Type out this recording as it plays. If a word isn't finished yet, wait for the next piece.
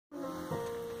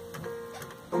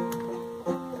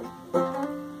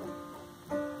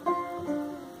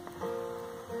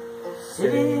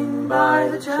sitting by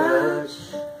the church,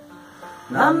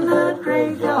 Nunhead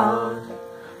graveyard,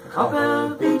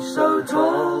 copper beech so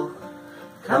tall,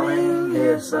 coming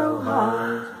here so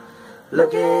hard,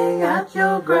 looking at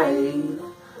your grave,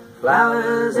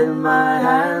 flowers in my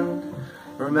hand,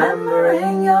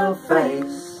 remembering your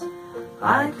face,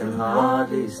 I can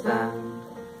hardly stand.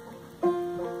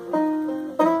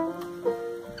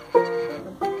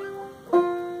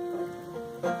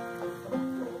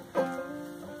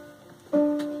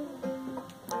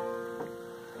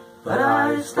 But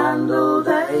I stand all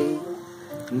day,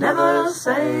 never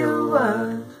say a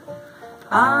word.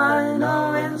 I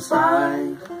know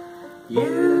inside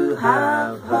you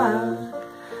have heard.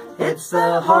 It's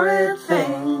the horrid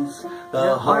things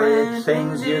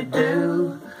you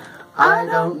do. I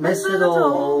don't miss it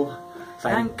all.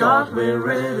 Thank God we're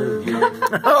rid of you.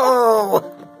 Oh!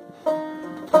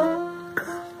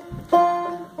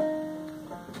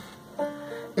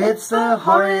 It's the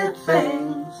horrid things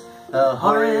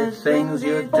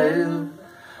you do.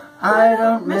 I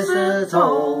don't miss it at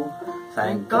all.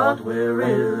 Thank God we're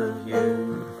rid of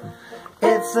you.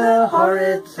 It's the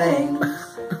horrid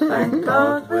things. Thank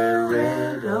God we're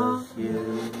rid of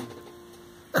you.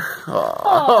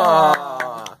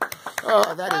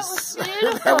 Oh, that was so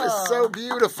beautiful. That was so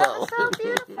beautiful.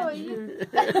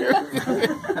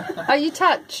 Are you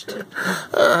touched?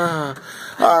 All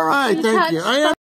right, thank you.